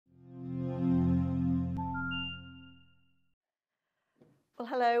Well,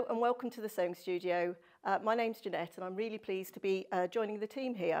 hello and welcome to the sewing studio. My name's Jeanette and I'm really pleased to be joining the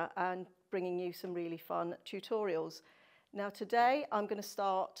team here and bringing you some really fun tutorials. Now today I'm going to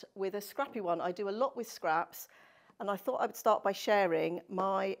start with a scrappy one. I do a lot with scraps and I thought I would start by sharing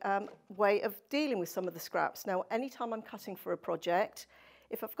my way of dealing with some of the scraps. Now anytime I'm cutting for a project,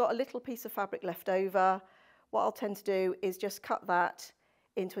 if I've got a little piece of fabric left over, what I'll tend to do is just cut that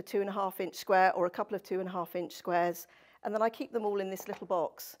into a 2.5-inch square or a couple of 2.5-inch squares. And then I keep them all in this little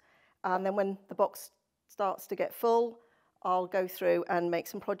box. And then when the box starts to get full, I'll go through and make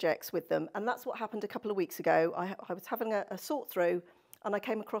some projects with them. And that's what happened a couple of weeks ago. I was having a sort through and I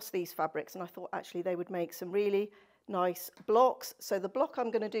came across these fabrics and I thought actually they would make some really nice blocks. So the block I'm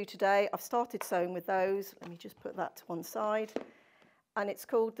going to do today, I've started sewing with those. Let me just put that to one side. And it's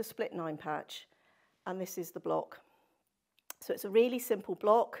called the Split 9 patch. And this is the block. So it's a really simple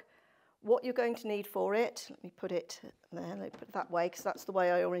block. What you're going to need for it, let me put it there, let me put it that way because that's the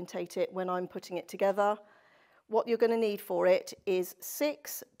way I orientate it when I'm putting it together. What you're going to need for it is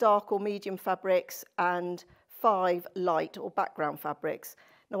 6 dark or medium fabrics and 5 light or background fabrics.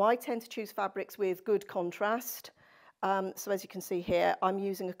 Now I tend to choose fabrics with good contrast. So as you can see here, I'm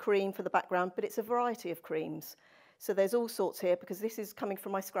using a cream for the background, but it's a variety of creams. So there's all sorts here because this is coming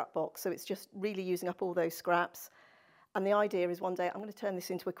from my scrap box, so it's just really using up all those scraps. And the idea is one day I'm going to turn this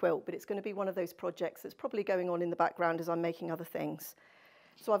into a quilt, but it's going to be one of those projects that's probably going on in the background as I'm making other things.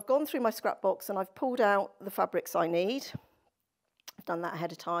 So I've gone through my scrap box and I've pulled out the fabrics I need. I've done that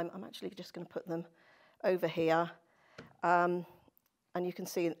ahead of time. I'm actually just going to put them over here. And you can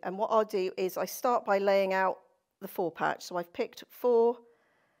see, and what I'll do is I start by laying out the 4 patch. So I've picked 4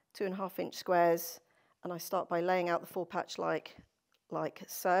 2.5-inch squares and I start by laying out the 4 patch like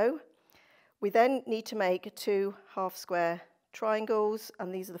so. We then need to make 2 half-square triangles,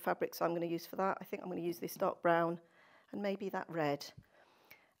 and these are the fabrics I'm going to use for that. I think I'm going to use this dark brown and maybe that red.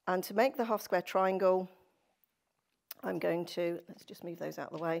 And to make the half-square triangle, I'm going to, let's just move those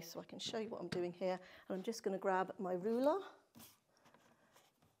out of the way so I can show you what I'm doing here. And I'm just going to grab my ruler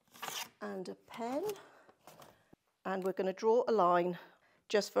and a pen, and we're going to draw a line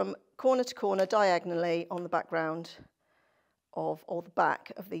just from corner to corner diagonally on the background or the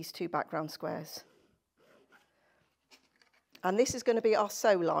back of these 2 background squares. And this is going to be our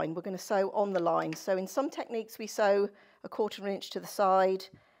sew line. We're going to sew on the line. So in some techniques we sew 1/4 inch to the side,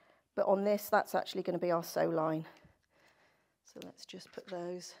 but on this that's actually going to be our sew line. So let's just put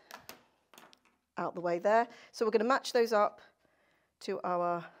those out the way there. So we're going to match those up to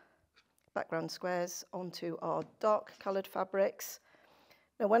our background squares onto our dark coloured fabrics.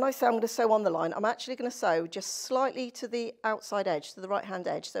 Now when I say I'm going to sew on the line, I'm actually going to sew just slightly to the outside edge, to the right hand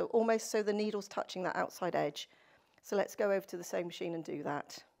edge, so almost so the needle's touching that outside edge. So let's go over to the sewing machine and do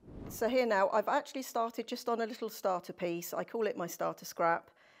that. So here now, I've actually started just on a little starter piece. I call it my starter scrap,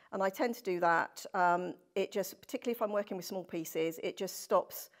 and I tend to do that. It just, particularly if I'm working with small pieces, it just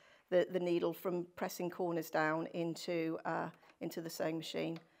stops the needle from pressing corners down into the sewing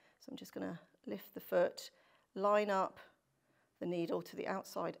machine. So I'm just going to lift the foot, line up the needle to the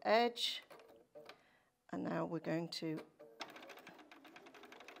outside edge, and now we're going to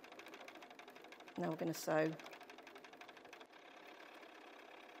sew.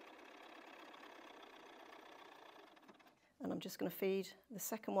 And I'm just going to feed the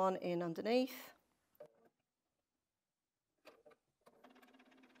second one in underneath.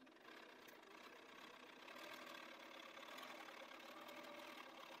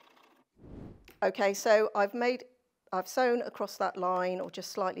 Okay, so I've sewn across that line, or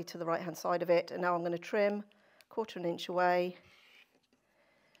just slightly to the right hand side of it, and now I'm going to trim 1/4 inch away,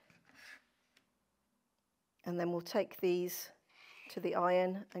 and then we'll take these to the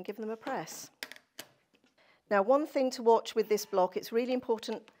iron and give them a press. Now one thing to watch with this block, it's really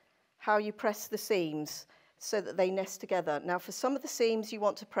important how you press the seams so that they nest together. Now for some of the seams you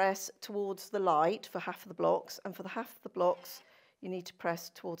want to press towards the light for half of the blocks, and for the half of the blocks you need to press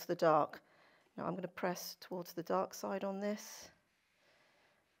towards the dark. Now I'm going to press towards the dark side on this.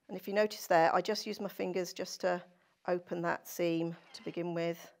 And if you notice there, I just use my fingers just to open that seam to begin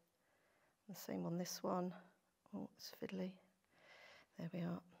with. The same on this one. Oh, it's fiddly. There we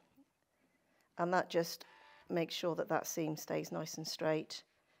are. And that just makes sure that that seam stays nice and straight.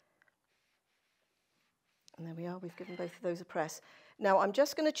 And there we are, we've given both of those a press. Now I'm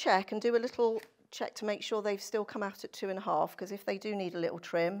just going to check and do a little check to make sure they've still come out at 2.5, because if they do need a little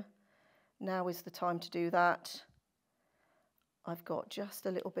trim, now is the time to do that. I've got just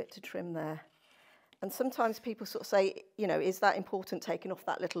a little bit to trim there. And sometimes people sort of say, you know, is that important taking off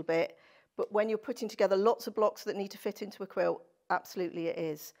that little bit? But when you're putting together lots of blocks that need to fit into a quilt, absolutely it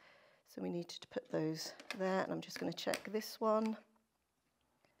is. So we need to put those there, and I'm just going to check this one.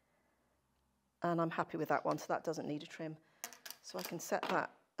 and I'm happy with that one, so that doesn't need a trim. So I can set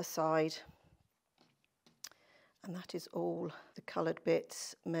that aside. And that is all the coloured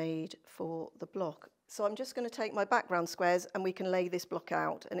bits made for the block. So I'm just going to take my background squares and we can lay this block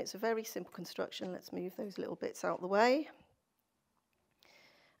out. And it's a very simple construction. Let's move those little bits out of the way.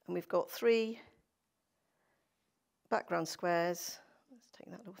 And we've got 3 background squares. Let's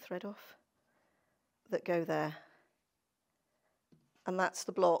take that little thread off. That go there. And that's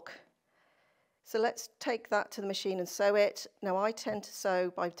the block. So let's take that to the machine and sew it. Now I tend to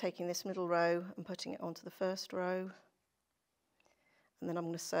sew by taking this middle row and putting it onto the first row. And then I'm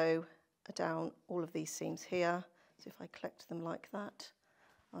going to sew down all of these seams here. So if I collect them like that,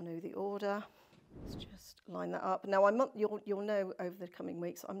 I'll know the order. Let's just line that up. Now you'll know over the coming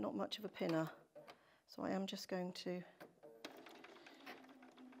weeks I'm not much of a pinner. So I am just going to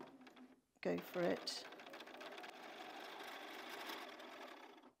go for it.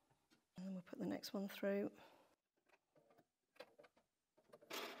 And then we'll put the next one through.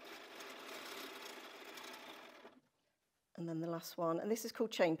 And then the last one. And this is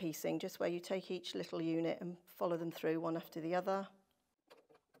called chain piecing, just where you take each little unit and follow them through one after the other.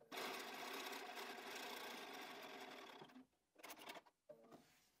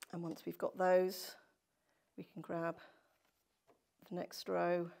 And once we've got those, we can grab the next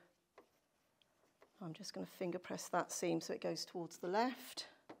row. I'm just going to finger press that seam so it goes towards the left.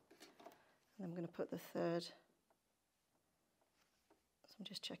 And I'm going to put the third. So I'm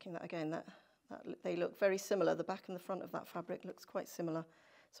just checking that again. That they look very similar. The back and the front of that fabric looks quite similar.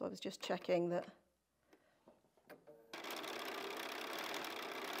 So I was just checking that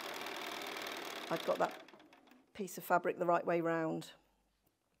I've got that piece of fabric the right way round.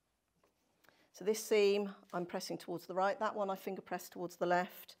 So this seam I'm pressing towards the right. That one I finger press towards the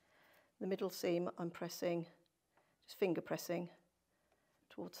left. The middle seam I'm pressing, just finger pressing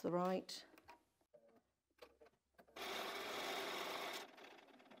towards the right.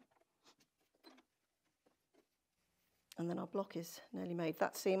 And then our block is nearly made.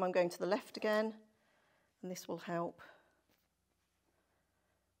 That seam I'm going to the left again, and this will help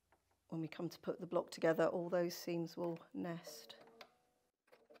when we come to put the block together. All those seams will nest.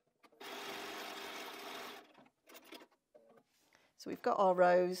 So we've got our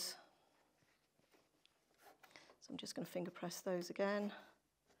rows. So I'm just going to finger press those again.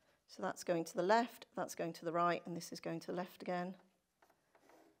 So that's going to the left, that's going to the right, and this is going to the left again.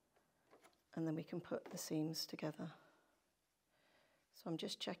 And then we can put the seams together. So I'm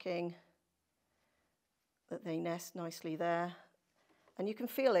just checking that they nest nicely there. And you can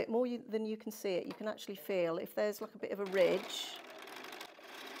feel it more than you can see it. You can actually feel if there's like a bit of a ridge.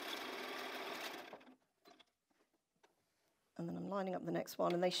 And then I'm lining up the next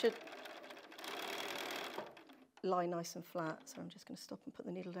one, and they should lie nice and flat. So I'm just going to stop and put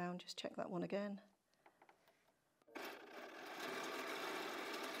the needle down, just check that one again.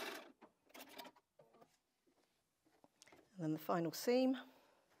 And then the final seam.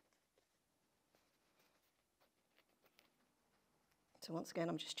 So once again,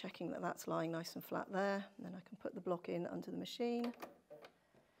 I'm just checking that that's lying nice and flat there. And then I can put the block in under the machine.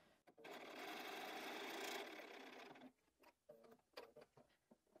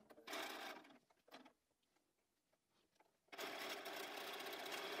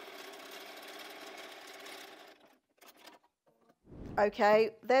 Okay,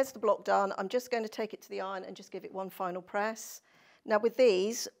 there's the block done. I'm just going to take it to the iron and just give it one final press. Now with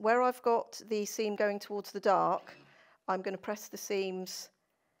these, where I've got the seam going towards the dark, I'm going to press the seams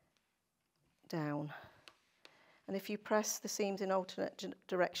down. And if you press the seams in alternate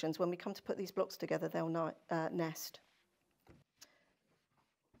directions, when we come to put these blocks together, they'll nest.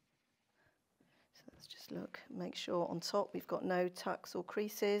 So let's just look, make sure on top we've got no tucks or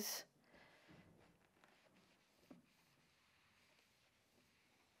creases.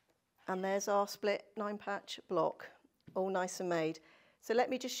 And there's our split 9-patch block, all nice and made. So let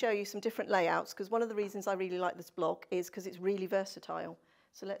me just show you some different layouts, because one of the reasons I really like this block is because it's really versatile.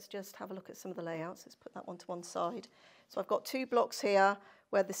 So let's just have a look at some of the layouts. Let's put that one to one side. So I've got 2 blocks here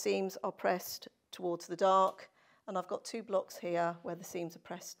where the seams are pressed towards the dark, and I've got 2 blocks here where the seams are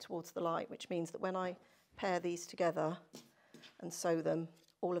pressed towards the light, which means that when I pair these together and sew them,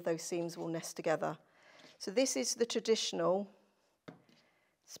 all of those seams will nest together. So this is the traditional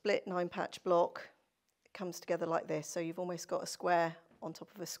split 9-patch block. It comes together like this, so you've almost got a square on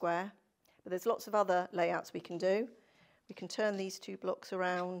top of a square. But there's lots of other layouts we can do. We can turn these 2 blocks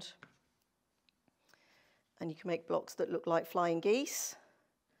around, and you can make blocks that look like flying geese.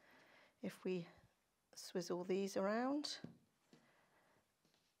 If we swizzle these around,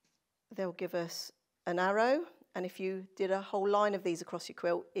 they'll give us an arrow, and if you did a whole line of these across your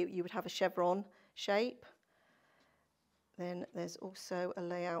quilt, you would have a chevron shape. Then there's also a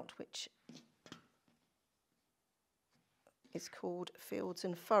layout which is called Fields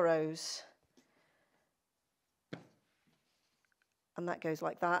and Furrows. And that goes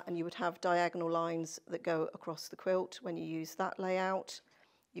like that, and you would have diagonal lines that go across the quilt when you use that layout.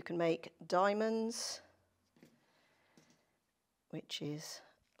 You can make diamonds, which is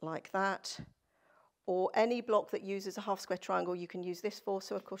like that, or any block that uses a half square triangle you can use this for.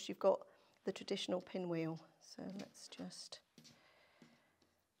 So of course you've got the traditional pinwheel. So let's just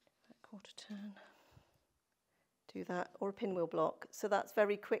quarter turn, do that, or a pinwheel block. So that's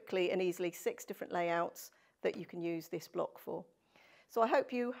very quickly and easily 6 different layouts that you can use this block for. So I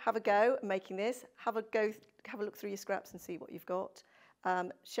hope you have a go at making this. Have a look through your scraps and see what you've got.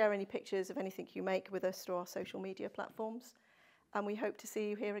 Share any pictures of anything you make with us through our social media platforms. And we hope to see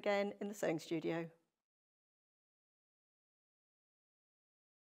you here again in the sewing studio.